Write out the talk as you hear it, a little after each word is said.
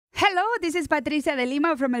Hello, this is Patricia de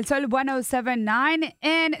Lima from El Sol 107.9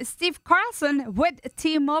 and Steve Carlson with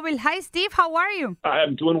T-Mobile. Hi, Steve. How are you?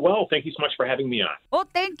 I'm doing well. Thank you so much for having me on. Oh,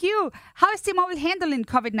 thank you. How is T-Mobile handling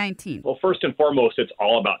COVID-19? Well, first and foremost, it's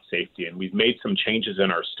all about safety, and we've made some changes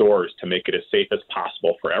in our stores to make it as safe as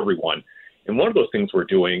possible for everyone. And one of those things we're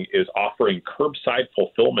doing is offering curbside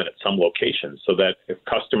fulfillment at some locations so that if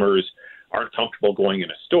customers aren't comfortable going in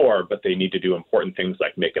a store, but they need to do important things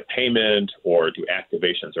like make a payment or do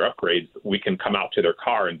activations or upgrades, we can come out to their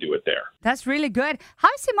car and do it there. That's really good. How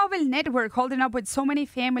is the mobile network holding up with so many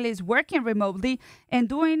families working remotely and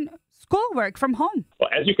doing schoolwork from home? Well,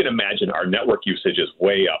 as you can imagine, our network usage is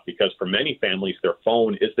way up because for many families, their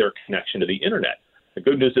phone is their connection to the internet. The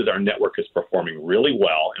good news is our network is performing really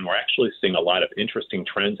well, and we're actually seeing a lot of interesting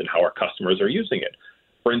trends in how our customers are using it.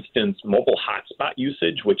 For instance, mobile hotspot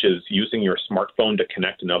usage, which is using your smartphone to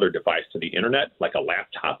connect another device to the internet, like a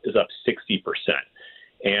laptop, is up 60%.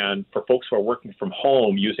 And for folks who are working from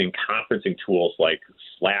home, using conferencing tools like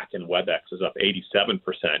Slack and WebEx is up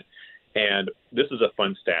 87%. And this is a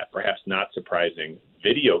fun stat, perhaps not surprising.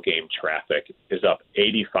 Video game traffic is up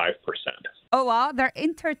 85%. Oh, wow. They're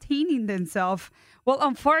entertaining themselves. Well,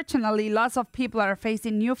 unfortunately, lots of people are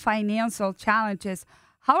facing new financial challenges.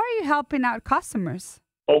 How are you helping out customers?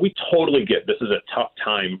 Well, we totally get this is a tough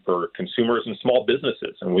time for consumers and small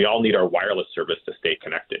businesses, and we all need our wireless service to stay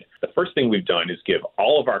connected. The first thing we've done is give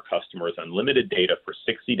all of our customers unlimited data for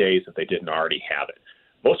 60 days if they didn't already have it.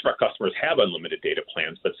 Most of our customers have unlimited data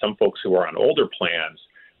plans, but some folks who are on older plans,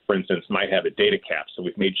 for instance, might have a data cap. So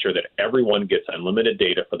we've made sure that everyone gets unlimited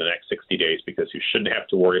data for the next 60 days because you shouldn't have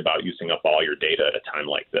to worry about using up all your data at a time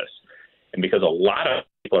like this. And because a lot of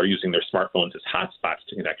people are using their smartphones as hotspots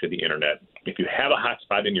to connect to the internet, if you have a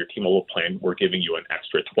hotspot in your T-Mobile plan, we're giving you an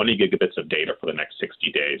extra 20 gigabits of data for the next 60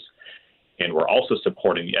 days. And we're also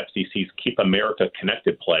supporting the FCC's Keep America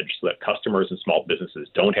Connected pledge so that customers and small businesses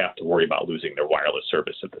don't have to worry about losing their wireless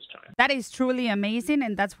service at this time. That is truly amazing,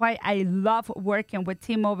 and that's why I love working with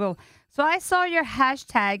T-Mobile. So I saw your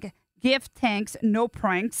hashtag, Give Thanks, No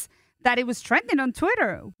Pranks, that it was trending on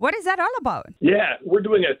Twitter. What is that all about? Yeah, we're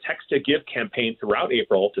doing a Text to Give campaign throughout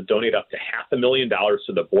April to donate up to $500,000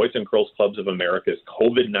 to the Boys and Girls Clubs of America's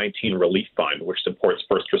COVID-19 Relief Fund, which supports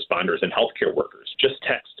first responders and healthcare workers. Just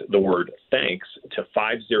text the word thanks to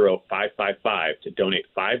 50555 to donate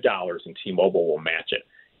 $5, and T-Mobile will match it.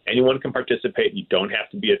 Anyone can participate. You don't have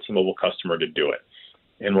to be a T-Mobile customer to do it.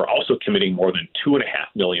 And we're also committing more than $2.5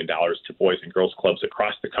 million to Boys and Girls Clubs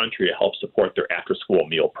across the country to help support their after-school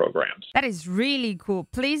meal programs. That is really cool.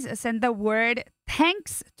 Please send the word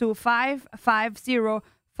thanks to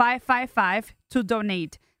 550-555 to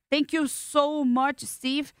donate. Thank you so much,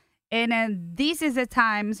 Steve. And these is the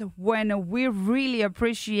times when we really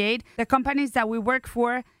appreciate the companies that we work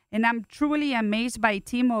for. And I'm truly amazed by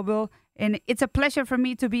T-Mobile. And it's a pleasure for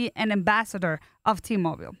me to be an ambassador of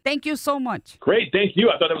T-Mobile. Thank you so much. Great. Thank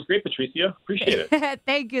you. I thought that was great, Patricia. Appreciate it.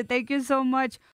 Thank you. Thank you so much.